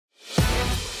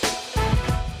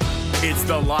It's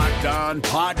the Locked On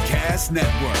Podcast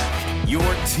Network, your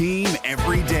team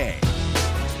every day.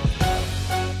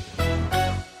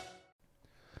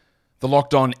 The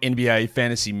Locked On NBA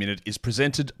Fantasy Minute is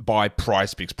presented by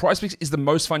PrizePicks. PrizePicks is the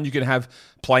most fun you can have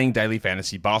playing daily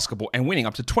fantasy basketball and winning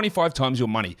up to 25 times your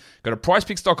money. Go to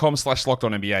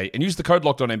prizepicks.com/LockedOnNBA and use the code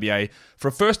LockedOnNBA for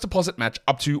a first deposit match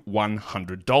up to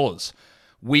 $100.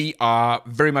 We are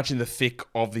very much in the thick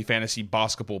of the fantasy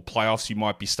basketball playoffs. You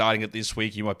might be starting it this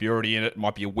week. You might be already in it. It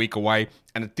might be a week away.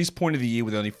 And at this point of the year,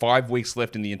 with only 5 weeks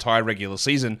left in the entire regular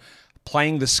season,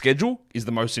 playing the schedule is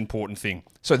the most important thing.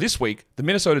 So this week, the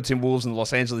Minnesota Timberwolves and the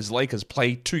Los Angeles Lakers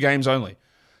play 2 games only.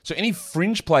 So any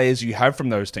fringe players you have from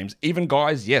those teams, even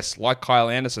guys, yes, like Kyle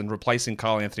Anderson replacing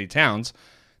Karl Anthony Towns,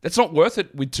 that's not worth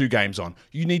it with 2 games on.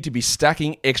 You need to be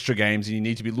stacking extra games, and you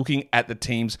need to be looking at the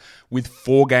teams with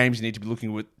 4 games. You need to be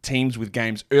looking at teams with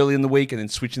games early in the week and then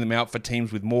switching them out for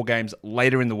teams with more games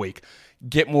later in the week.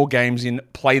 Get more games in,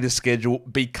 play the schedule,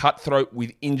 be cutthroat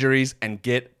with injuries, and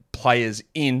get players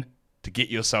in to get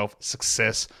yourself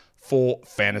success for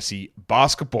fantasy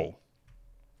basketball.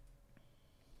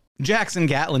 Jackson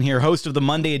Gatlin here, host of the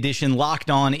Monday edition Locked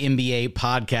On NBA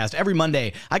podcast. Every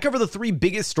Monday, I cover the 3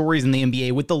 biggest stories in the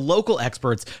NBA with the local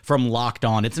experts from Locked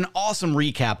On. It's an awesome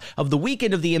recap of the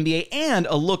weekend of the NBA and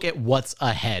a look at what's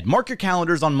ahead. Mark your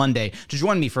calendars on Monday to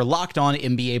join me for Locked On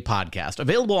NBA podcast,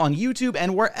 available on YouTube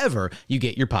and wherever you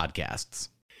get your podcasts.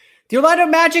 The Orlando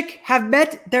Magic have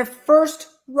met their first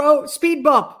speed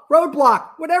bump,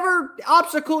 roadblock, whatever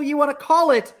obstacle you want to call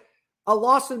it. A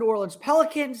loss to the Orleans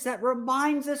Pelicans that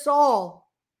reminds us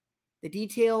all the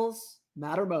details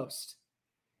matter most.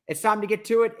 It's time to get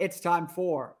to it. It's time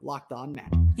for Locked On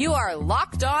Magic. You are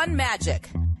Locked On Magic,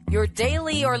 your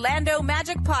daily Orlando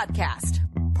Magic podcast.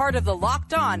 Part of the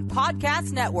Locked On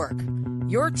Podcast Network,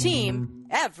 your team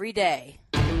every day.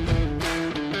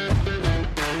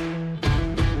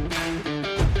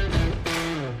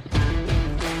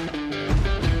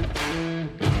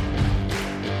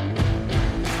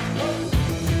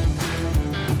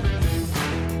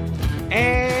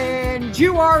 And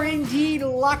you are indeed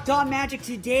Locked On Magic.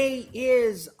 Today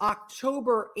is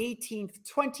October 18th,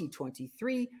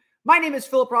 2023. My name is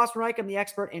Philip Rossman-Reich. I'm the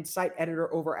expert and site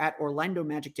editor over at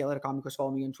OrlandoMagicDaily.com. Of course,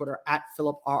 follow me on Twitter at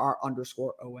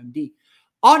PhilipRR_OMD.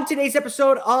 On today's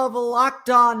episode of Locked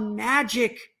On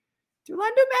Magic, the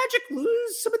Orlando Magic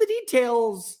lose some of the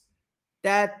details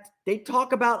that they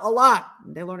talk about a lot.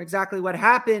 They learn exactly what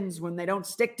happens when they don't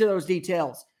stick to those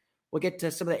details. We'll get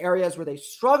to some of the areas where they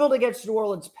struggled against the New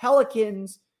Orleans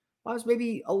Pelicans. That was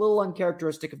maybe a little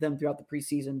uncharacteristic of them throughout the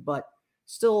preseason, but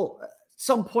still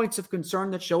some points of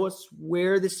concern that show us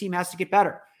where this team has to get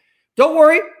better. Don't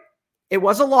worry, it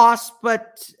was a loss,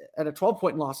 but at a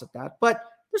 12-point loss at that. But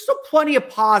there's still plenty of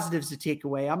positives to take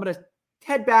away. I'm going to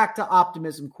head back to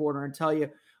Optimism Corner and tell you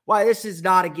why this is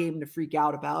not a game to freak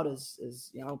out about, as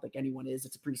you know, I don't think anyone is.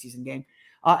 It's a preseason game.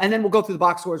 And then we'll go through the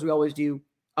box scores we always do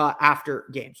after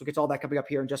games. We'll get to all that coming up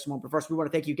here in just a moment. But first, we want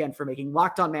to thank you again for making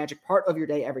Locked On Magic part of your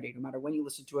day every day, no matter when you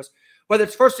listen to us. Whether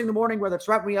it's first thing in the morning, whether it's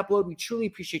right when we upload, we truly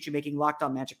appreciate you making Locked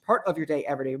On Magic part of your day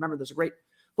every day. Remember, there's a great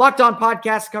Locked On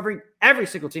podcast covering every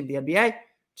single team in the NBA.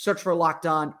 Search for Locked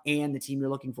On and the team you're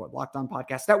looking for. Locked On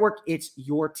Podcast Network. It's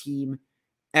your team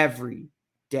every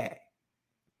day.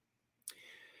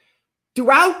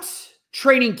 Throughout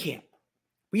training camp,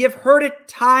 we have heard it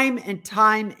time and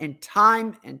time and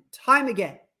time and time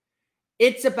again.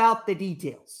 It's about the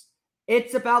details.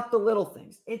 It's about the little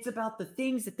things. It's about the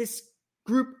things that this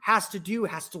group has to do,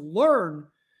 has to learn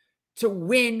to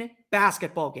win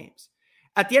basketball games.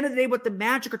 At the end of the day, what the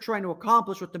Magic are trying to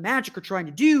accomplish, what the Magic are trying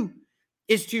to do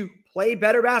is to play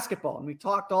better basketball. And we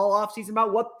talked all offseason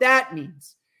about what that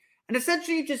means. And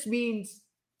essentially it just means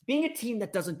being a team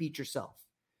that doesn't beat yourself.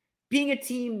 Being a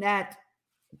team that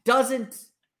doesn't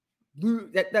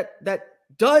that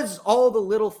does all the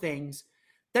little things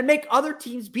that make other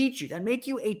teams beat you, that make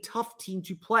you a tough team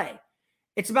to play.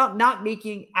 It's about not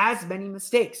making as many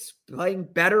mistakes, playing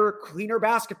better, cleaner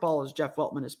basketball, as Jeff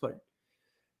Weltman has put it.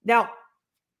 Now,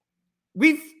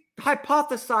 we've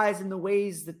hypothesized in the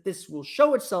ways that this will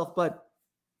show itself, but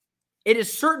it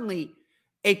is certainly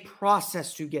a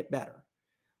process to get better.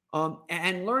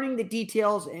 And learning the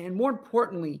details, and more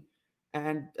importantly,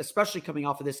 and especially coming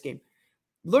off of this game,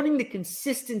 learning the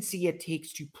consistency it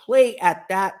takes to play at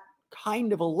that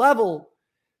kind of a level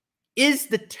is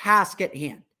the task at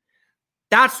hand.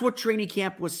 That's what training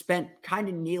camp was spent kind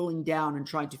of nailing down and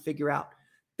trying to figure out.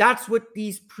 That's what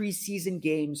these preseason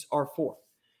games are for.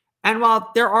 And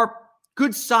while there are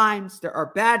good signs, there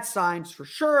are bad signs for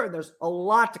sure, and there's a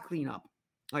lot to clean up.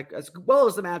 Like as well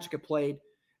as the Magic have played,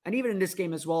 and even in this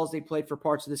game as well as they played for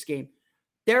parts of this game,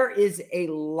 there is a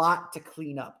lot to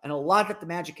clean up and a lot that the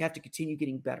Magic have to continue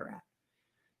getting better at.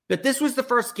 But this was the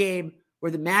first game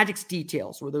where the Magic's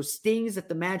details, where those things that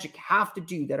the Magic have to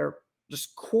do that are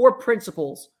just core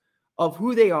principles of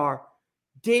who they are,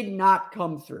 did not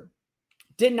come through.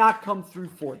 Did not come through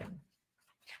for them.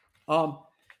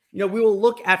 We will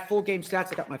look at full game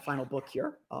stats. I got my final book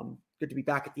here. Good to be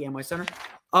back at the Amway Center.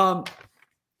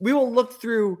 We will look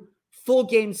through full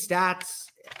game stats.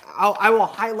 I will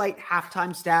highlight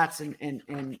halftime stats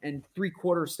and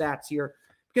three-quarter stats here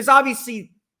because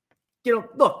obviously,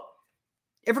 look,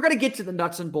 if we're going to get to the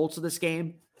nuts and bolts of this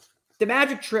game, the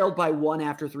Magic trailed by 1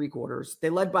 after 3 quarters. They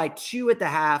led by 2 at the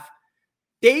half.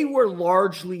 They were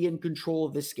largely in control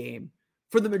of this game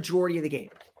for the majority of the game.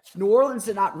 New Orleans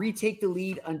did not retake the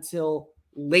lead until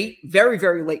late, very,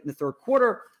 very late in the third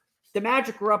quarter. The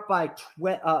Magic were up by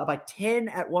 10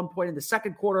 at one point in the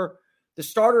second quarter. The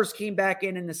starters came back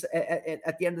in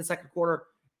at the end of the second quarter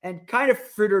and kind of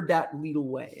frittered that lead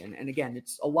away. And again,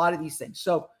 it's a lot of these things.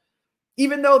 So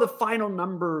even though the final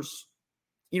numbers,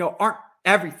 aren't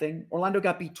everything, Orlando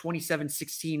got beat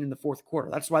 27-16 in the fourth quarter.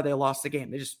 That's why they lost the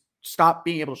game. They just stopped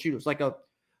being able to shoot. It was like a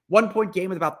 1-point game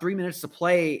with about 3 minutes to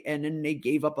play, and then they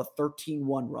gave up a 13-1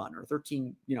 run or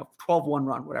 12-1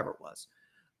 run, whatever it was.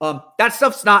 That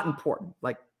stuff's not important.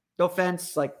 Like, no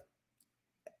offense,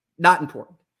 not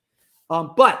important.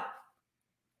 But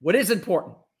what is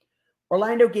important,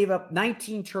 Orlando gave up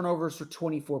 19 turnovers for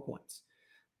 24 points.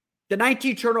 The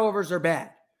 19 turnovers are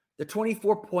bad. The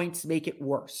 24 points make it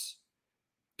worse.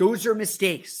 Those are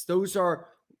mistakes. Those are,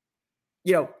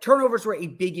 turnovers were a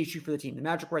big issue for the team. The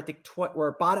Magic were, I think,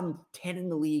 were bottom 10 in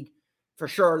the league for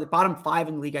sure. The bottom 5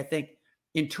 in the league, I think,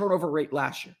 in turnover rate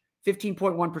last year.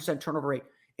 15.1% turnover rate.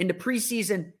 In the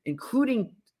preseason,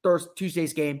 including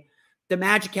Tuesday's game, the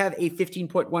Magic have a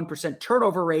 15.1%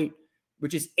 turnover rate,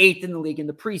 which is 8th in the league in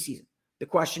the preseason. The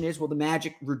question is, will the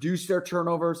Magic reduce their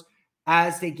turnovers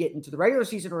as they get into the regular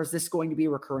season, or is this going to be a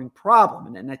recurring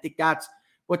problem? And I think that's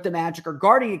what the Magic are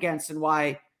guarding against and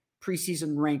why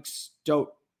preseason ranks don't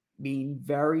mean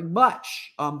very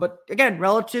much. But again,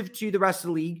 relative to the rest of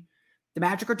the league, the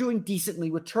Magic are doing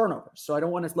decently with turnovers. So I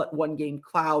don't want to let one game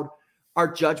cloud our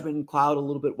judgment and cloud a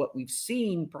little bit what we've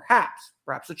seen, perhaps.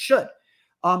 Perhaps it should.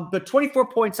 But 24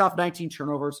 points off 19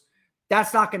 turnovers,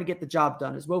 that's not going to get the job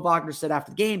done. As Mo Wagner said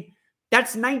after the game,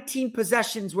 that's 19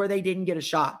 possessions where they didn't get a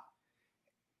shot.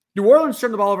 New Orleans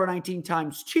turned the ball over 19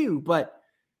 times too, but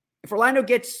if Orlando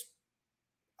gets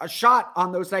a shot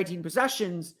on those 19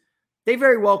 possessions, they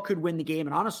very well could win the game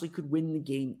and honestly could win the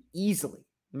game easily.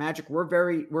 The Magic were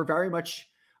very much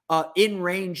in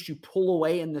range to pull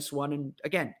away in this one, and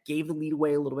again, gave the lead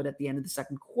away a little bit at the end of the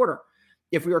second quarter.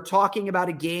 If we were talking about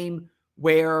a game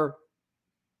where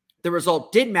the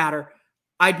result did matter,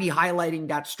 I'd be highlighting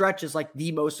that stretch as like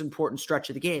the most important stretch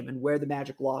of the game and where the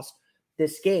Magic lost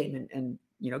this game. And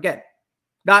again,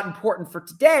 not important for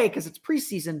today because it's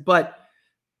preseason, but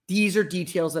these are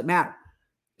details that matter.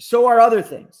 So are other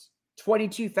things.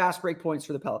 22 fast break points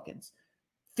for the Pelicans.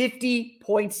 50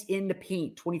 points in the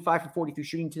paint, 25 for 43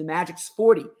 shooting to the Magic's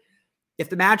 40. If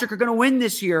the Magic are going to win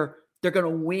this year, they're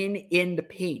going to win in the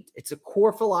paint. It's a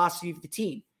core philosophy of the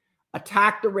team.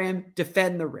 Attack the rim,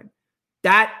 defend the rim.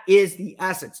 That is the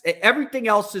essence. Everything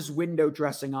else is window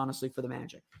dressing, honestly, for the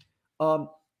Magic.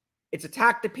 It's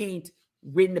attack the paint,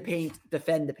 win the paint,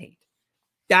 defend the paint.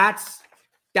 That's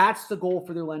the goal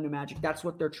for the Orlando Magic. That's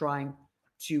what they're trying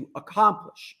to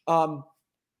accomplish.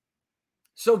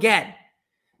 So again,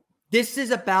 this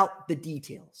is about the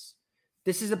details.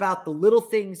 This is about the little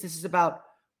things. This is about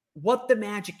what the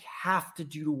Magic have to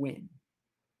do to win.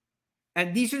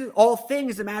 And these are all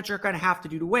things the Magic are going to have to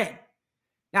do to win.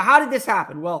 Now, how did this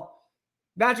happen? Well,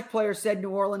 Magic players said New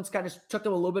Orleans kind of took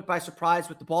them a little bit by surprise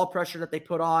with the ball pressure that they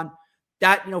put on.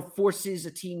 That, forces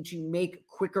a team to make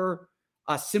quicker,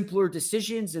 simpler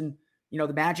decisions. And,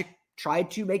 the Magic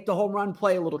tried to make the home run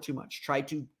play a little too much, tried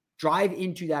to drive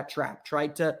into that trap,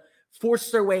 tried to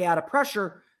force their way out of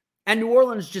pressure, and New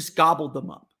Orleans just gobbled them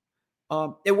up.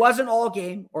 It wasn't all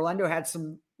game. Orlando had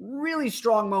some really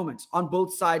strong moments on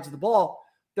both sides of the ball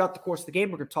throughout the course of the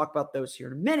game. We're going to talk about those here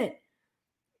in a minute.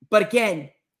 But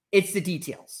again, it's the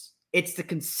details. It's the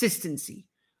consistency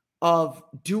of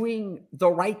doing the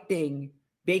right thing,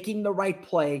 making the right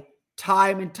play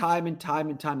time and time and time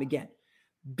and time again.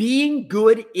 Being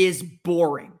good is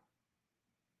boring.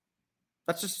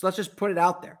 Let's just put it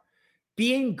out there.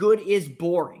 Being good is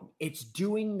boring. It's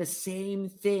doing the same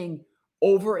thing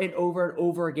over and over and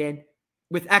over again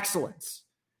with excellence.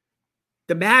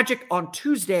 The Magic on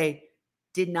Tuesday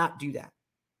did not do that.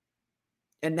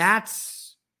 And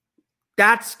that's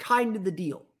kind of the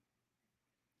deal.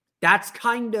 That's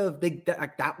kind of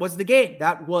that was the game.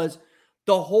 That was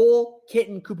the whole kit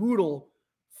and caboodle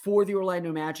for the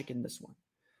Orlando Magic in this one.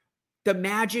 The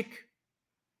Magic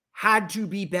had to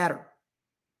be better,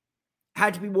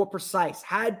 had to be more precise,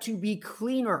 had to be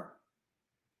cleaner.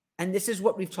 And this is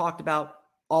what we've talked about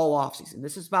all offseason.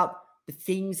 This is about the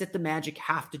things that the Magic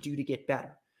have to do to get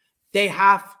better. They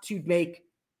have to make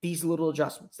these little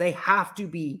adjustments. They have to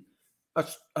be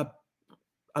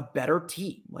a better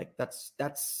team. Like that's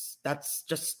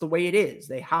just the way it is.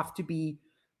 They have to be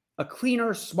a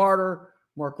cleaner, smarter,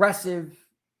 more aggressive,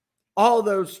 all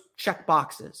those check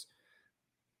boxes.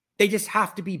 They just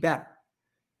have to be better.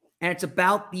 And it's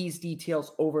about these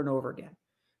details over and over again.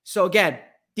 So again,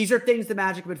 these are things the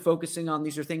Magic have been focusing on.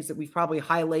 These are things that we've probably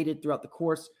highlighted throughout the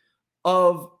course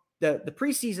of the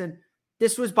preseason.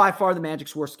 This was by far the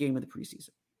Magic's worst game of the preseason.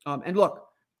 And look,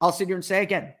 I'll sit here and say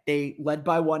again, they led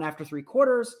by 1 after 3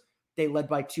 quarters. They led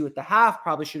by 2 at the half.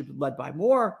 Probably should have led by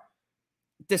more.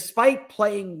 Despite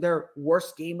playing their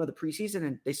worst game of the preseason,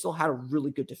 and they still had a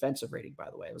really good defensive rating, by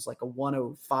the way. It was like a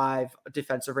 105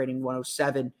 defensive rating,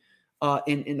 107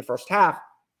 in the first half.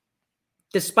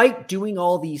 Despite doing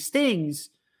all these things,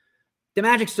 the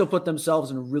Magic still put themselves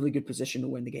in a really good position to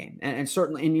win the game. And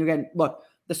certainly, and again, look,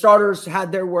 the starters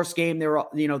had their worst game. They were,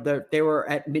 they were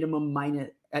at maximum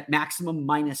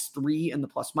 -3 in the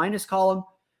plus minus column.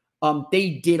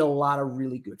 They did a lot of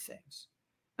really good things.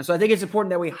 And so I think it's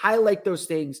important that we highlight those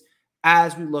things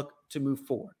as we look to move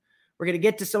forward. We're going to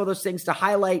get to some of those things to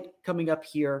highlight coming up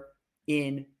here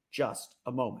in just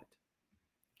a moment.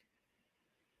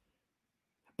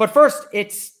 But first,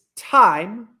 it's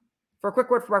time for a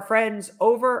quick word from our friends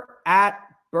over at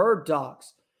Bird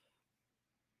Dogs.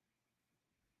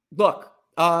 Look,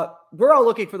 we're all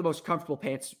looking for the most comfortable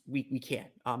pants we can.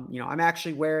 I'm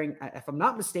actually wearing, if I'm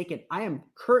not mistaken, I am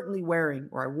currently wearing,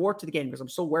 or I wore to the game because I'm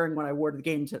still wearing what I wore to the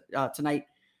game tonight,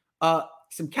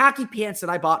 some khaki pants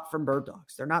that I bought from Bird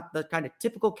Dogs. They're not the kind of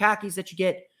typical khakis that you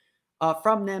get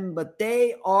from them, but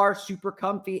they are super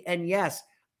comfy. And yes,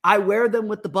 I wear them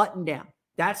with the button down.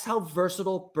 That's how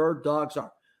versatile Bird Dogs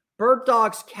are. Bird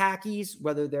Dogs khakis,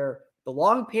 whether they're the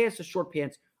long pants or short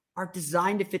pants, are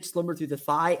designed to fit slimmer through the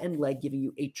thigh and leg, giving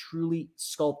you a truly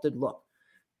sculpted look.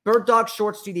 Bird Dog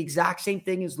shorts do the exact same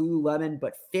thing as Lululemon,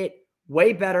 but fit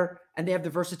way better, and they have the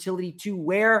versatility to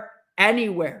wear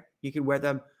anywhere. You can wear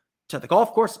them to the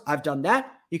golf course. I've done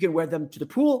that. You can wear them to the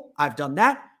pool. I've done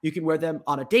that. You can wear them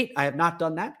on a date. I have not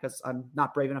done that because I'm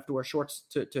not brave enough to wear shorts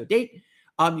to a date.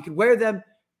 You can wear them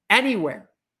anywhere.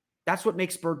 That's what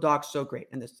makes Bird Dogs so great.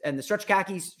 And the stretch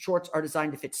khakis shorts are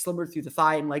designed to fit slimmer through the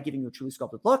thigh and leg, giving you a truly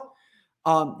sculpted look.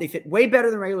 They fit way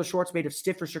better than regular shorts made of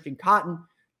stiff, restricting cotton.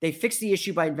 They fixed the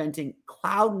issue by inventing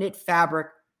cloud knit fabric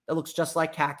that looks just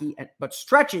like khaki, but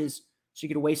stretches so you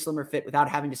get a way slimmer fit without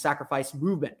having to sacrifice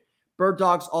movement. Bird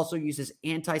Dogs also uses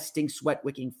anti-stink sweat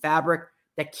wicking fabric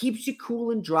that keeps you cool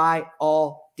and dry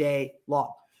all day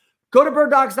long. Go to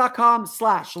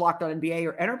birddogs.com/LockedOnNBA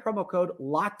or enter promo code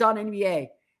LockedOnNBA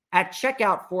at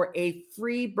checkout for a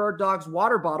free Bird Dogs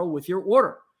water bottle with your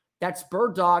order. That's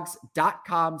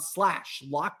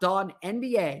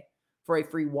birddogs.com/LockedOnNBA for a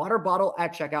free water bottle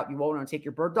at checkout. You won't want to take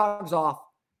your Bird Dogs off.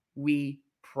 We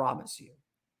promise you.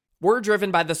 We're driven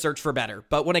by the search for better,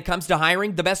 but when it comes to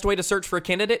hiring, the best way to search for a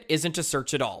candidate isn't to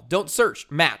search at all. Don't search,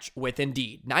 match with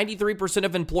Indeed. 93%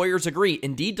 of employers agree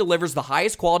Indeed delivers the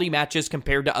highest quality matches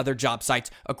compared to other job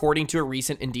sites, according to a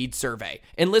recent Indeed survey.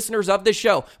 And listeners of this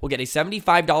show will get a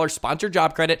 $75 sponsored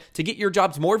job credit to get your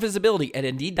jobs more visibility at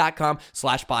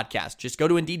Indeed.com/podcast. Just go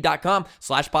to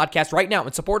Indeed.com/podcast right now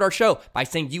and support our show by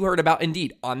saying you heard about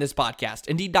Indeed on this podcast.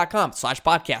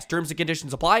 Indeed.com/podcast. Terms and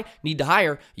conditions apply. Need to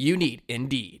hire? You need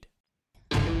Indeed.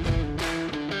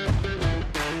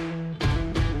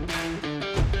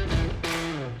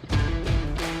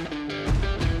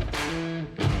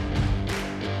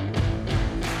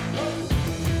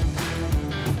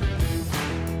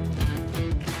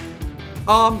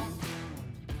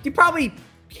 You probably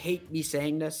hate me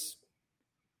saying this.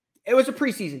 It was a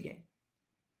preseason game.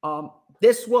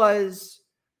 This was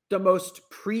the most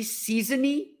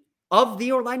preseason-y of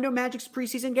the Orlando Magic's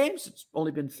preseason games. It's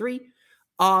only been 3.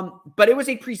 But it was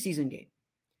a preseason game.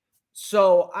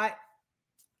 So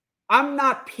I'm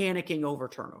not panicking over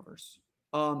turnovers.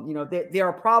 There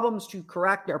are problems to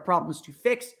correct. There are problems to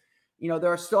fix. There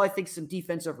are still, I think, some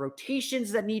defensive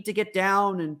rotations that need to get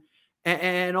down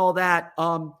and all that.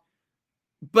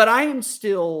 But I am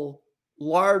still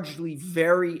largely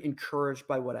very encouraged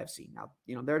by what I've seen. Now,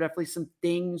 there are definitely some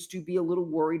things to be a little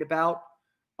worried about.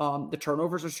 The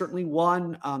turnovers are certainly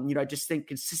one. I just think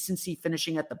consistency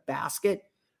finishing at the basket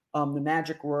The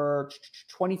Magic were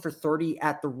 20 for 30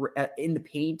 in the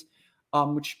paint,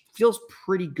 which feels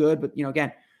pretty good. But,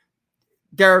 again,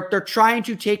 they're trying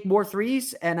to take more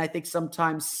threes, and I think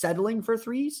sometimes settling for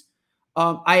threes.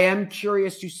 I am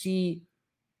curious to see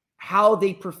how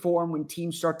they perform when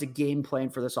teams start to game plan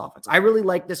for this offense. I really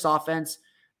like this offense.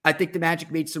 I think the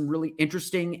Magic made some really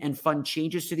interesting and fun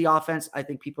changes to the offense. I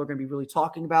think people are going to be really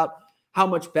talking about how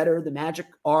much better the Magic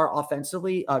are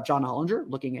offensively. John Hollinger,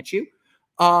 looking at you.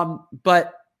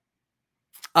 But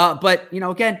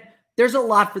again, there's a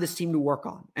lot for this team to work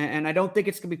on. And I don't think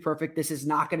it's going to be perfect. This is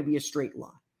not going to be a straight line.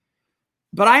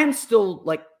 But I am still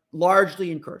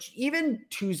largely encouraged. Even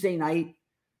Tuesday night,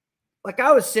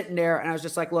 I was sitting there and I was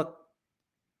just like, look,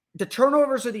 the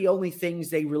turnovers are the only things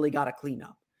they really got to clean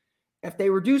up. If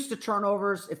they reduce the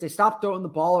turnovers, if they stop throwing the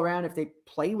ball around, if they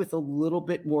play with a little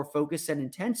bit more focus and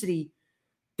intensity,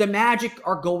 the Magic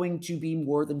are going to be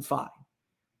more than fine.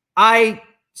 I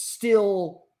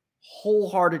still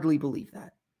wholeheartedly believe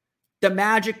that. The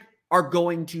Magic are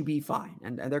going to be fine,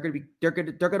 and they're going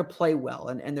to play well,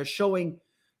 and they're showing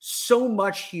so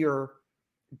much here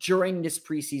during this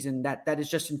preseason that is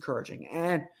just encouraging.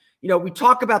 And we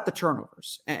talk about the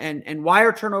turnovers and why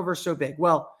are turnovers so big?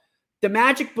 Well, the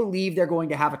Magic believe they're going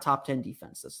to have a top 10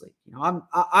 defense this league.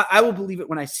 I will believe it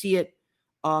when I see it.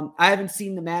 I haven't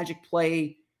seen the Magic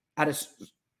play at a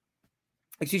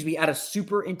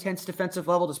super intense defensive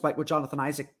level, despite what Jonathan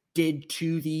Isaac did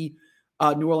to the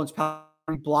New Orleans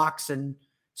Pelicans blocks, and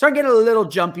started getting a little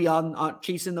jumpy on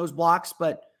chasing those blocks,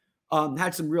 but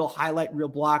had some real highlight reel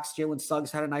blocks. Jalen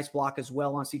Suggs had a nice block as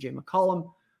well on CJ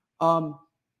McCollum.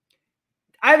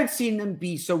 I haven't seen them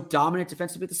be so dominant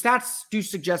defensively, but the stats do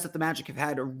suggest that the Magic have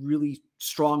had a really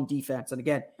strong defense. And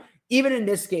again, even in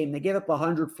this game, they gave up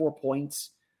 104 points.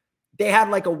 They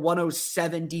had a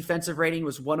 107 defensive rating,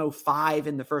 was 105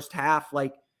 in the first half.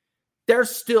 They're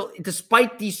still,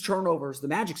 despite these turnovers, the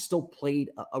Magic still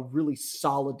played a really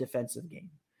solid defensive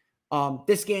game.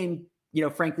 This game,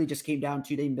 frankly, just came down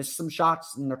to they missed some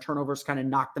shots and their turnovers kind of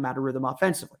knocked them out of rhythm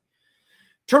offensively.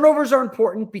 Turnovers are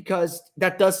important because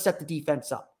that does set the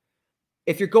defense up.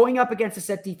 If you're going up against a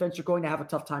set defense, you're going to have a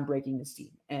tough time breaking this team.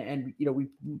 And we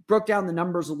broke down the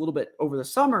numbers a little bit over the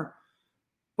summer.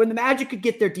 When the Magic could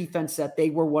get their defense set, they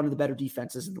were one of the better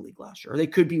defenses in the league last year, or they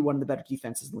could be one of the better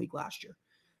defenses in the league last year.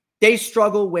 They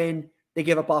struggle when they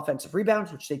give up offensive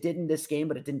rebounds, which they did in this game,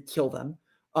 but it didn't kill them.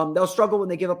 They'll struggle when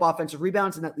they give up offensive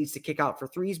rebounds, and that leads to kick out for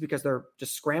threes because they're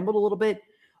just scrambled a little bit.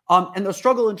 And they'll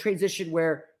struggle in transition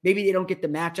where maybe they don't get the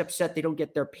matchup set, they don't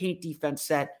get their paint defense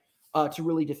set to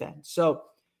really defend. So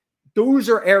those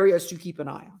are areas to keep an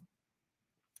eye on.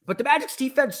 But the Magic's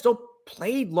defense still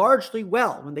played largely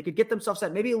well when they could get themselves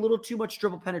set. Maybe a little too much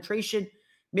dribble penetration,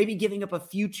 maybe giving up a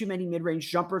few too many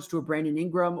mid-range jumpers to a Brandon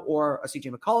Ingram or a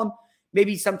CJ McCollum,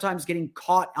 maybe sometimes getting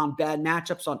caught on bad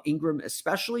matchups on Ingram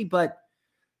especially, but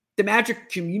the Magic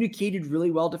communicated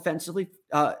really well defensively,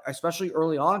 especially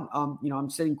early on. I'm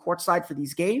sitting courtside for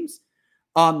these games.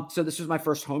 So this was my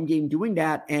first home game doing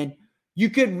that. And you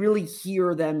could really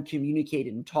hear them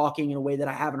communicating and talking in a way that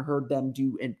I haven't heard them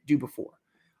do before.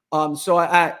 So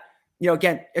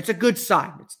again, it's a good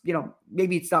sign. It's,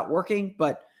 maybe it's not working,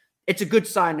 but it's a good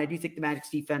sign. I do think the Magic's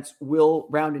defense will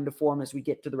round into form as we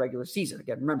get to the regular season.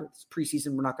 Again, remember, it's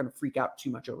preseason. We're not going to freak out too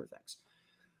much over things.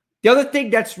 The other thing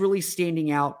that's really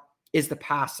standing out is the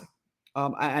passing.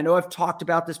 I know I've talked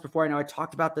about this before. I know I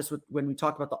talked about this when we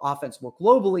talked about the offense more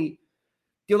globally.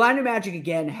 The Orlando Magic,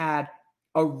 again, had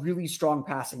a really strong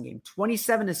passing game.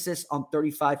 27 assists on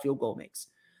 35 field goal makes.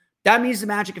 That means the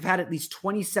Magic have had at least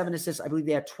 27 assists. I believe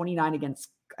they had 29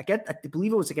 I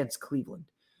believe it was against Cleveland.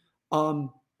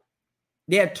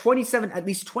 They had at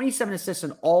least 27 assists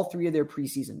in all three of their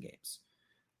preseason games.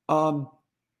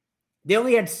 They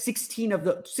only had 16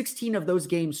 of those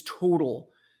games total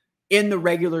in the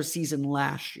regular season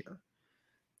last year.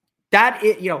 That,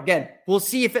 again, we'll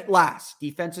see if it lasts.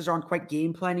 Defenses aren't quite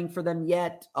game planning for them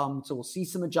yet. So we'll see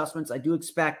some adjustments. I do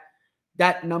expect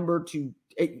that number to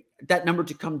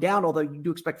come down, although you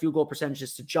do expect field goal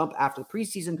percentages to jump after the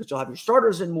preseason because you'll have your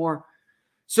starters in more.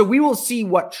 So we will see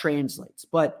what translates.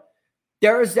 But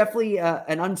there is definitely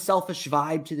an unselfish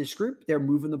vibe to this group. They're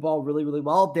moving the ball really, really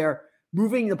well. They're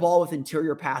moving the ball with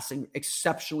interior passing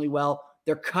exceptionally well.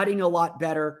 They're cutting a lot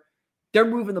better. They're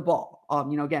moving the ball.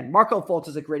 Again, Markelle Fultz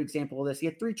is a great example of this. He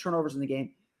had 3 turnovers in the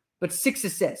game, but 6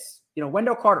 assists.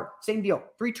 Wendell Carter, same deal.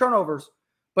 3 turnovers,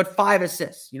 but 5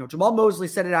 assists. Jamal Mosley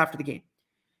said it after the game.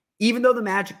 Even though the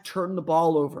Magic turned the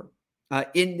ball over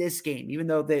in this game, even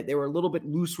though they were a little bit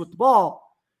loose with the ball,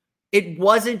 it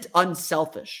wasn't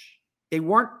unselfish. They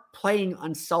weren't playing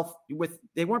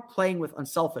with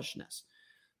unselfishness.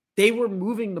 they were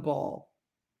moving the ball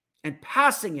and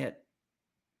passing it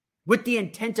with the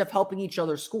intent of helping each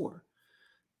other score.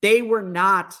 They were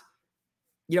not,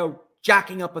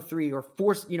 jacking up a three or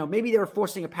maybe they were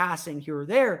forcing a passing here or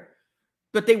there,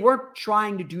 but they weren't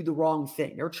trying to do the wrong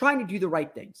thing. They were trying to do the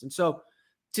right things. And so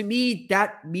to me,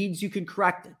 that means you can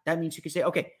correct it. That means you can say,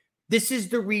 okay, this is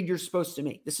the read you're supposed to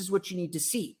make. This is what you need to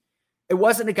see. It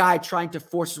wasn't a guy trying to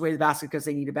force his way to the basket because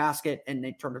they need a basket and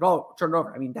they turned it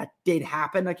over. I mean, that did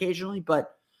happen occasionally, but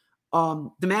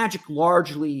the Magic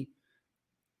largely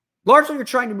are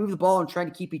trying to move the ball and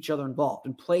trying to keep each other involved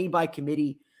and play by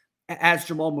committee, as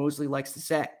Jamal Mosley likes to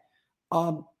say.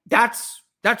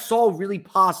 That's all really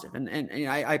positive. And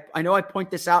I know I point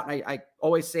this out, and I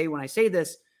always say when I say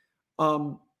this,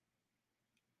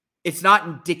 it's not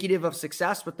indicative of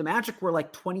success, but the Magic were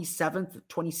like 27th,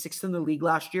 26th in the league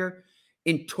last year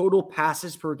in total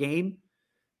passes per game.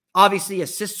 Obviously,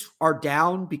 assists are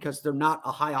down because they're not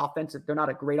they're not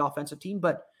a great offensive team,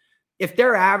 but if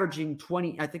they're averaging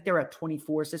 20, I think they're at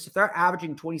 24 assists. If they're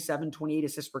averaging 27, 28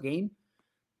 assists per game,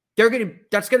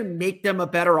 that's going to make them a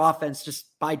better offense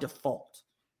just by default.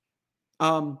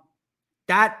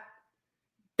 That's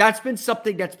been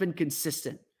something that's been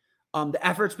consistent. The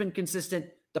effort's been consistent.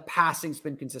 The passing's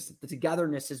been consistent. The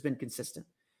togetherness has been consistent.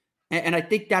 And I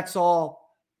think that's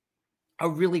all a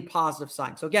really positive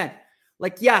sign. So again,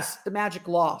 yes, the Magic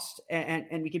lost,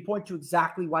 and we can point to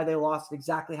exactly why they lost,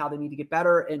 exactly how they need to get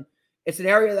better. And it's an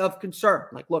area of concern.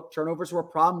 Look, turnovers were a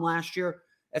problem last year.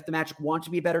 If the Magic want to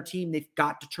be a better team, they've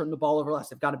got to turn the ball over less.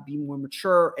 They've got to be more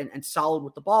mature and solid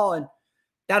with the ball. And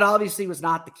that obviously was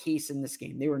not the case in this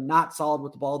game. They were not solid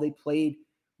with the ball. They played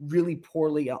really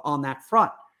poorly on that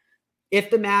front. If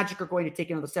the Magic are going to take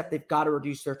another step, they've got to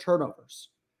reduce their turnovers.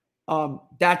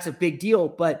 That's a big deal,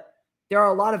 but there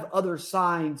are a lot of other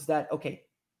signs that, okay,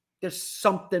 there's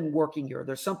something working here.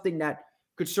 There's something that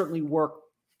could certainly work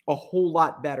a whole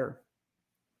lot better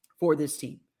for this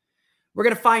team. We're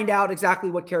going to find out exactly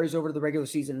what carries over to the regular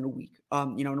season in a week.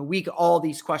 In a week, all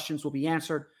these questions will be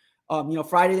answered.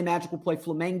 Friday, the Magic will play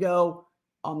Flamengo.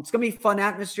 It's going to be a fun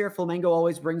atmosphere. Flamengo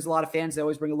always brings a lot of fans. They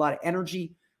always bring a lot of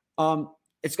energy.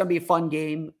 It's going to be a fun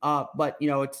game. But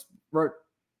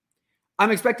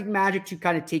I'm expecting Magic to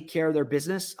kind of take care of their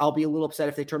business. I'll be a little upset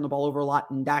if they turn the ball over a lot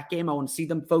in that game. I want to see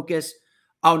them focus.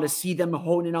 I want to see them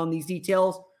hone in on these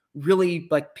details, really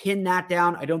pin that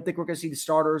down. I don't think we're going to see the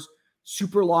starters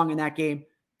super long in that game.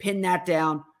 Pin that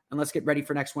down, and let's get ready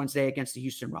for next Wednesday against the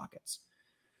Houston Rockets.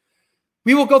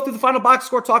 We will go through the final box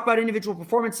score, talk about individual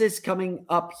performances coming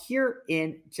up here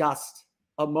in just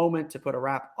a moment to put a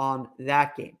wrap on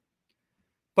that game.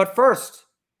 But first,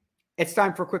 it's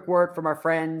time for a quick word from our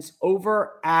friends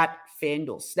over at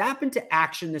FanDuel. Snap into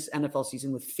action this NFL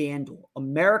season with FanDuel,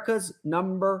 America's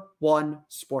 #1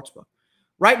 sportsbook.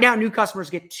 Right now, new customers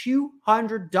get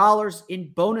 $200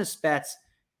 in bonus bets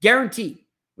guaranteed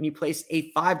when you place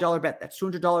a $5 bet. That's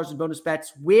 $200 in bonus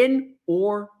bets, win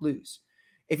or lose.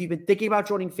 If you've been thinking about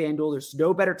joining FanDuel, there's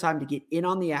no better time to get in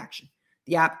on the action.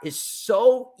 The app is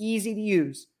so easy to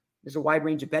use. There's a wide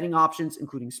range of betting options,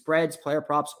 including spreads, player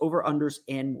props, over-unders,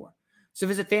 and more. So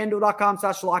visit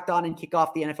FanDuel.com/lockedon and kick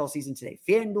off the NFL season today.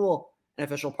 FanDuel, an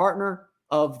official partner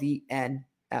of the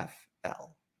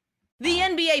NFL. The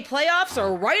NBA playoffs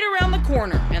are right around the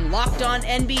corner, and Locked On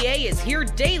NBA is here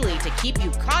daily to keep you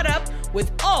caught up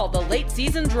with all the late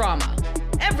season drama.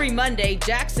 Every Monday,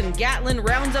 Jackson Gatlin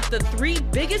rounds up the 3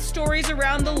 biggest stories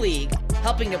around the league,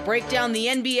 helping to break down the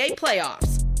NBA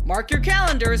playoffs. Mark your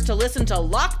calendars to listen to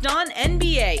Locked On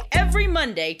NBA every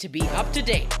Monday to be up to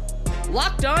date.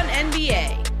 Locked On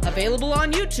NBA, available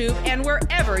on YouTube and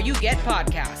wherever you get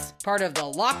podcasts. Part of the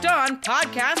Locked On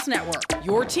Podcast Network,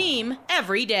 your team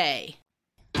every day.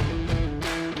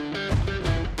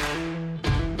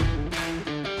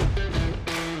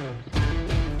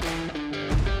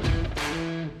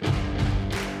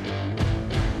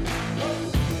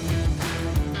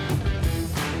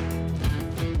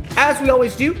 As we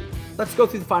always do, let's go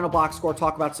through the final box score,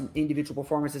 talk about some individual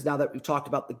performances. Now that we've talked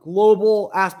about the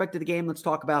global aspect of the game, let's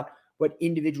talk about what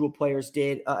individual players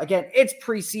did. Again, it's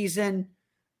preseason.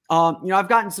 I've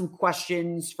gotten some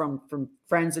questions from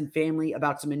friends and family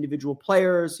about some individual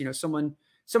players. Someone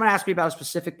asked me about a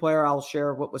specific player. I'll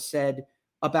share what was said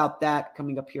about that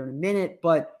coming up here in a minute.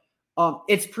 But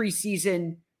it's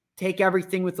preseason. Take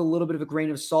everything with a little bit of a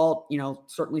grain of salt.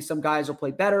 Certainly some guys will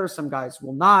play better. Some guys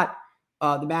will not.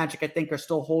 The Magic, I think, are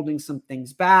still holding some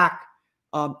things back.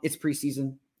 It's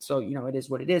preseason, so, it is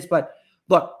what it is. But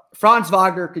look, Franz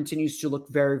Wagner continues to look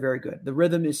very, very good. The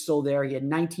rhythm is still there. He had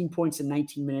 19 points in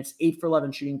 19 minutes, 8 for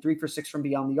 11 shooting, 3 for 6 from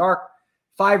beyond the arc,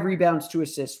 5 rebounds, 2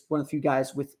 assists, one of the few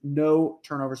guys with no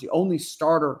turnovers. The only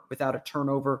starter without a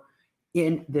turnover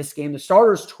in this game. The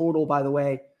starters total, by the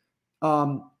way,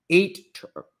 9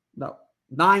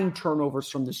 turnovers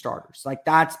from the starters. Like,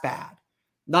 that's bad.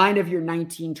 9 of your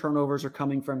 19 turnovers are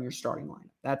coming from your starting line.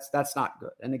 That's not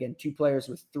good. And again, 2 players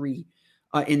with 3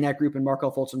 in that group, and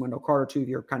Markelle Fultz and Wendell Carter, 2 of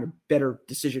your kind of better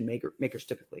decision makers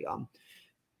typically.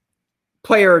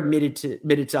 Player admitted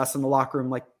to us in the locker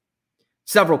room, like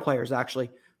several players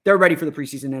actually, they're ready for the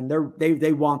preseason and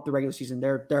they want the regular season.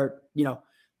 They're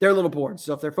a little bored.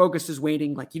 So if their focus is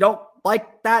waning, like, you don't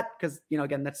like that because,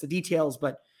 again, that's the details,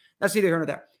 but that's neither here nor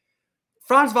there.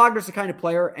 Franz Wagner's the kind of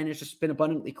player, and it's just been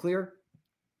abundantly clear,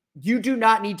 you do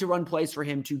not need to run plays for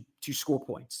him to score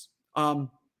points. I'm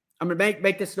going to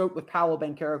make this note with Paolo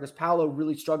Banchero because Paolo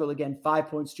really struggled again. 5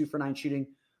 points, 2 for 9 shooting,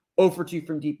 0 for 2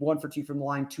 from deep, 1 for 2 from the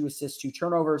line, 2 assists, 2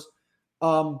 turnovers.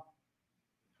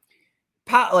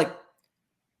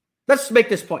 Let's make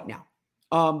this point now.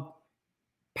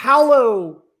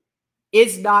 Paolo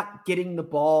is not getting the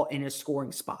ball in his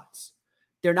scoring spots.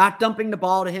 They're not dumping the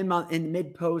ball to him in the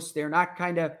mid post. They're not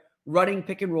kind of running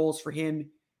pick and rolls for him.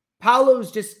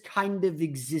 Paolo's just kind of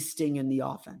existing in the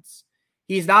offense.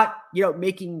 He's not,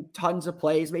 making tons of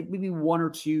plays, maybe 1 or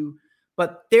 2,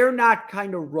 but they're not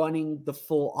kind of running the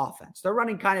full offense. They're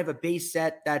running kind of a base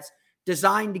set that's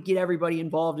designed to get everybody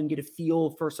involved and get a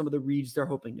feel for some of the reads they're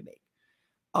hoping to make.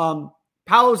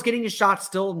 Paolo's getting his shot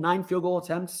still. 9 field goal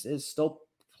attempts is still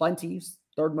plenty. He's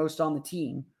third most on the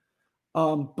team.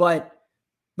 But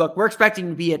look, we're expecting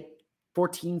to be at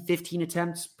 14, 15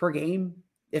 attempts per game,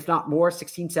 if not more,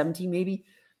 16, 17 maybe.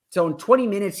 So in 20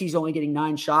 minutes, he's only getting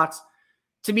 9 shots.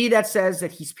 To me, that says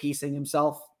that he's pacing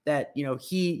himself, that,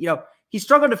 he's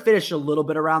struggling to finish a little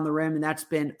bit around the rim, and that's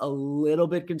been a little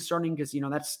bit concerning because,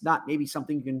 that's not maybe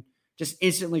something you can just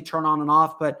instantly turn on and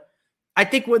off. But I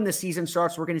think when the season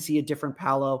starts, we're going to see a different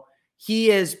Paolo. He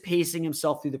is pacing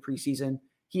himself through the preseason.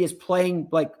 He is playing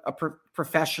like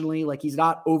professionally, like he's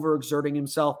not overexerting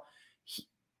himself.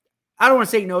 I don't want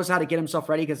to say he knows how to get himself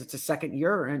ready because it's a second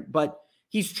year, but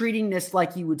he's treating this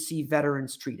like you would see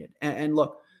veterans treated. And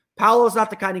look, Paolo's not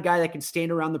the kind of guy that can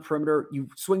stand around the perimeter. You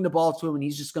swing the ball to him and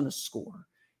he's just going to score.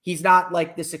 He's not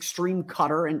like this extreme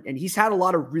cutter, and he's had a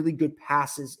lot of really good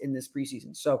passes in this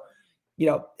preseason. So,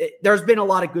 there's been a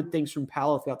lot of good things from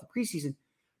Paolo throughout the preseason,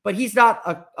 but he's not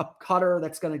a cutter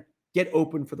that's going to get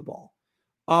open for the ball.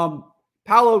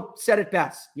 Paolo said it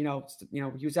best. He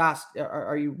was asked,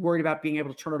 are you worried about being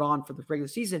able to turn it on for the regular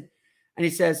season? And he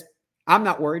says, I'm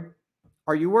not worried.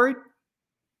 Are you worried?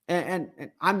 And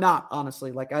I'm not,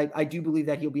 honestly. Like, I do believe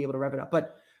that he'll be able to rev it up.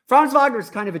 But Franz Wagner is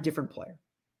kind of a different player.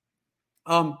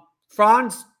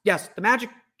 Franz, yes, the Magic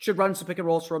should run some pick and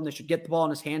rolls for him. They should get the ball in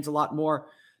his hands a lot more.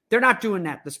 They're not doing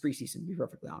that this preseason, to be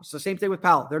perfectly honest. So same thing with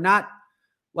Paolo. They're not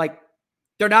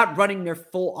running their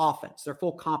full offense, their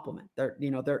full complement,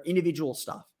 their individual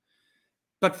stuff.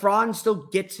 But Franz still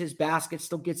gets his baskets,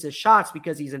 still gets his shots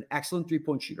because he's an excellent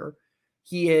 3-point shooter.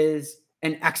 He is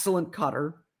an excellent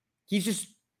cutter. He's just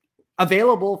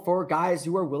available for guys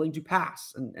who are willing to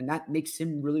pass. And that makes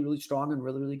him really, really strong and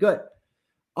really, really good.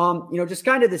 Just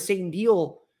kind of the same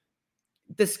deal.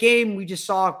 This game, we just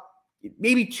saw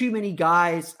maybe too many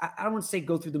guys. I don't want to say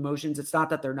go through the motions. It's not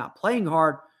that they're not playing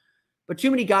hard, but too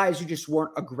many guys who just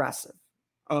weren't aggressive,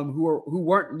 who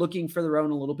weren't looking for their own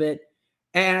a little bit.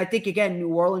 And I think, again, New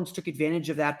Orleans took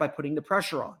advantage of that by putting the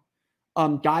pressure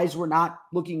on. Guys were not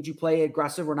looking to play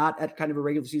aggressive. We're not at kind of a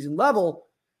regular season level.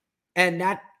 And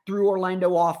that threw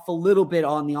Orlando off a little bit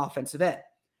on the offensive end.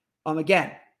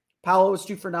 Again, Paolo was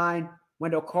 2 for 9.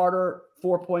 Wendell Carter,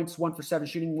 4 points, 1 for 7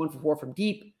 shooting, 1 for 4 from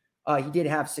deep. He did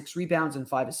have 6 rebounds and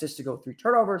 5 assists to go 3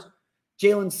 turnovers.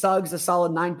 Jalen Suggs, a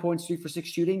solid 9 points, 3 for 6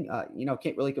 shooting.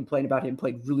 Can't really complain about him.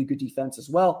 Played really good defense as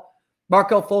well.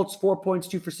 Markelle Fultz, 4 points,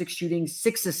 2 for 6 shooting,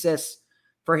 6 assists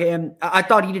for him. I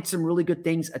thought he did some really good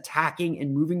things attacking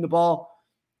and moving the ball.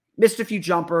 Missed a few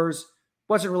jumpers.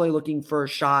 Wasn't really looking for a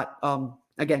shot.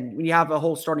 Again, when you have a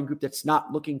whole starting group that's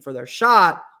not looking for their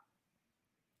shot,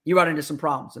 you run into some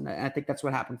problems. And I think that's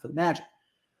what happened for the Magic.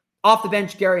 Off the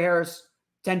bench, Gary Harris,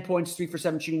 10 points, 3 for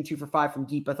 7 shooting, 2 for 5 from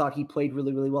deep. I thought he played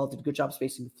really, really well. Did a good job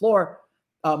spacing the floor.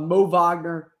 Mo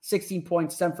Wagner, 16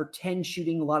 points, 7 for 10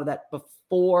 shooting. A lot of that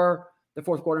before the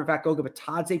fourth quarter. In fact, Goga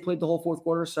Batadze played the whole fourth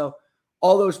quarter. So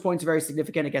all those points are very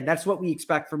significant. Again, that's what we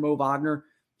expect from Mo Wagner.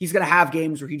 He's going to have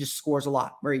games where he just scores a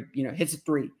lot, where he hits a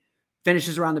 3,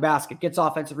 finishes around the basket, gets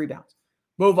offensive rebounds.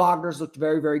 Mo Wagner's looked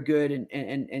very, very good.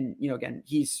 And again,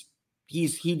 he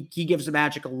gives the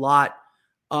Magic a lot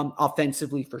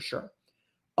offensively for sure.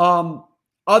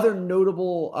 Other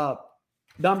notable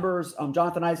numbers.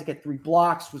 Jonathan Isaac had 3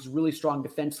 blocks, was really strong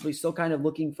defensively, still kind of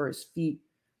looking for his feet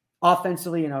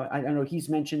offensively. I know he's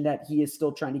mentioned that he is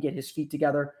still trying to get his feet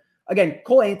together. Again,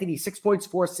 Cole Anthony, 6 points,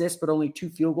 4 assists, but only 2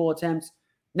 field goal attempts.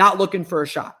 Not looking for a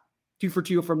shot. 2 for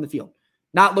 2 from the field.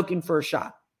 Not looking for a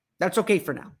shot. That's okay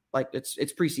for now. Like it's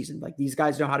preseason. Like these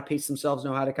guys know how to pace themselves,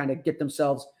 know how to kind of get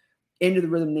themselves into the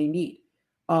rhythm they need.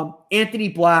 Anthony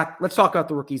Black, let's talk about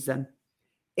the rookies then.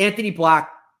 Anthony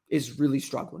Black is really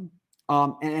struggling.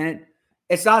 And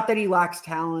it's not that he lacks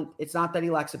talent. It's not that he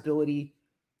lacks ability.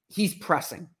 He's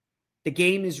pressing. The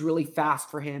game is really fast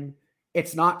for him.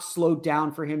 It's not slowed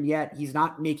down for him yet. He's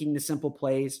not making the simple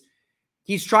plays.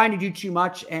 He's trying to do too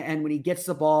much. And when he gets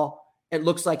the ball, it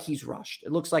looks like he's rushed.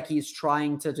 It looks like he's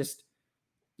trying to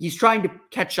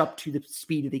catch up to the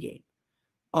speed of the game.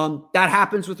 That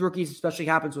happens with rookies, especially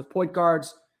happens with point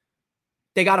guards.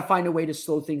 They got to find a way to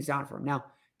slow things down for him. Now,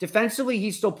 defensively,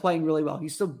 he's still playing really well. He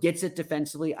still gets it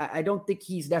defensively. I don't think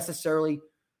he's necessarily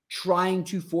trying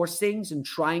to force things and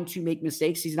trying to make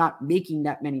mistakes. He's not making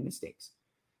that many mistakes.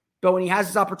 But when he has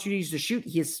his opportunities to shoot,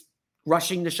 he is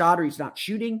rushing the shot or he's not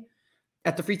shooting.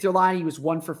 At the free throw line, he was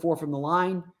 1 for 4 from the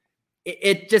line.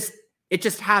 It just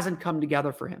hasn't come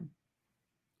together for him.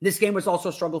 This game was also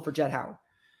a struggle for Jett Howard.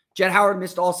 Jett Howard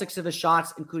missed all 6 of his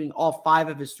shots, including all 5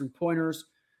 of his 3-pointers.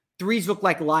 Threes looked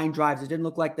like line drives. It didn't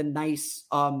look like the nice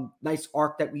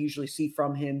arc that we usually see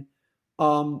from him.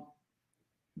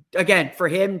 Again, for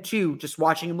him too, just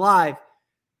watching him live,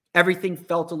 everything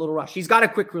felt a little rushed. He's got a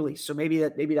quick release, so maybe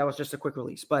that was just a quick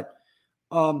release. But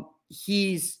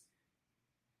he's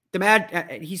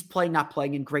not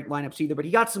playing in great lineups either, but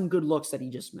he got some good looks that he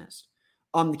just missed.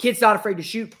 The kid's not afraid to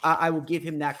shoot. I will give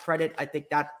him that credit. I think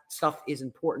that stuff is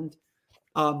important.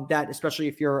 That especially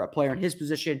if you're a player in his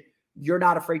position, you're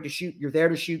not afraid to shoot. You're there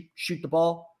to shoot the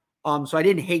ball. So I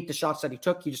didn't hate the shots that he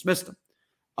took. He just missed them.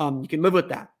 You can live with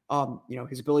that.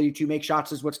 His ability to make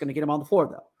shots is what's going to get him on the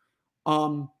floor,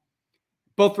 though.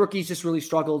 Both rookies just really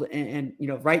struggled. And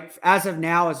right as of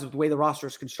now, as of the way the roster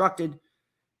is constructed,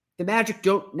 the Magic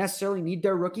don't necessarily need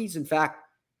their rookies. In fact,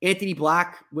 Anthony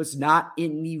Black was not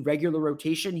in the regular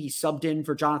rotation. He subbed in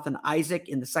for Jonathan Isaac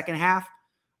in the second half.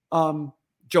 Joe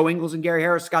Ingles and Gary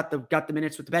Harris got the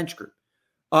minutes with the bench group.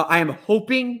 I am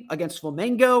hoping against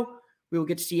Flamengo, we will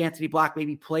get to see Anthony Black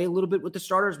maybe play a little bit with the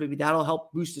starters. Maybe that'll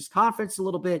help boost his confidence a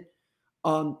little bit.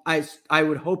 I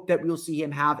would hope that we'll see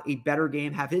him have a better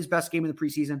game, have his best game in the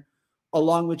preseason,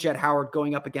 along with Jett Howard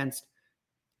going up against,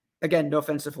 again, no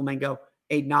offense to Flamengo,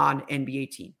 a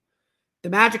non-NBA team. The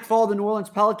Magic fall the New Orleans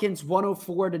Pelicans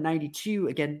 104-92.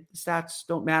 Again, the stats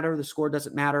don't matter. The score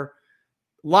doesn't matter.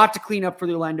 A lot to clean up for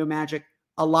the Orlando Magic.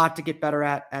 A lot to get better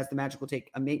at, as the Magic will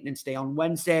take a maintenance day on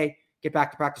Wednesday, get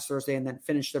back to practice Thursday, and then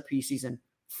finish their preseason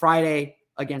Friday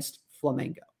against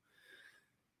Flamengo.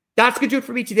 That's going to do it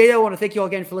for me today, though. I want to thank you all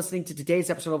again for listening to today's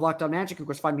episode of Locked On Magic. Of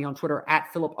course, find me on Twitter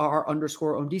at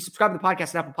 @PhilipR_OMD. Subscribe to the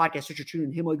podcast at Apple Podcasts, Stitcher,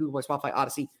 TuneIn, Himalaya, Google Play, Spotify,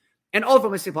 Odyssey, and all of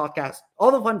them listening podcasts,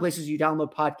 all the fun places you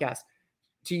download podcasts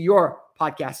to your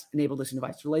podcast-enabled listening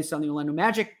device. For the latest on the Orlando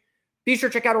Magic, be sure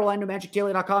to check out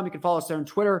OrlandoMagicDaily.com. You can follow us there on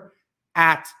Twitter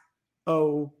at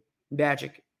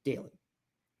 @OMagicDaily.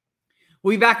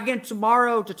 We'll be back again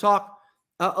tomorrow to talk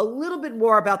a little bit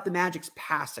more about the Magic's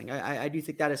passing. I do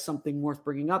think that is something worth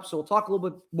bringing up. So we'll talk a little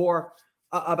bit more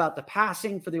about the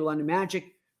passing for the Orlando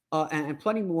Magic and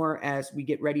plenty more as we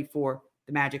get ready for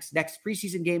the Magic's next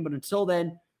preseason game. But until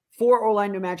then, for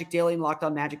Orlando Magic Daily and Locked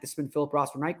On Magic, this has been Philip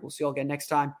Rossman Reich. We'll see you all again next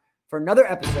time for another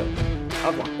episode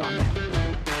of Locked On Magic.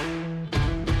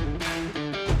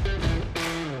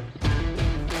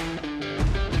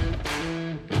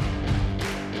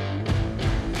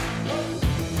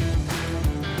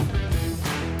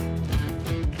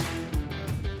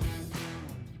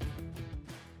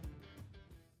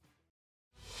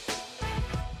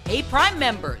 Hey, Prime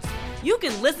members, you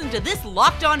can listen to this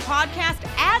Locked On podcast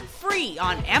ad-free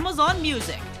on Amazon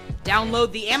Music. Download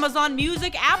the Amazon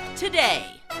Music app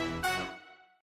today.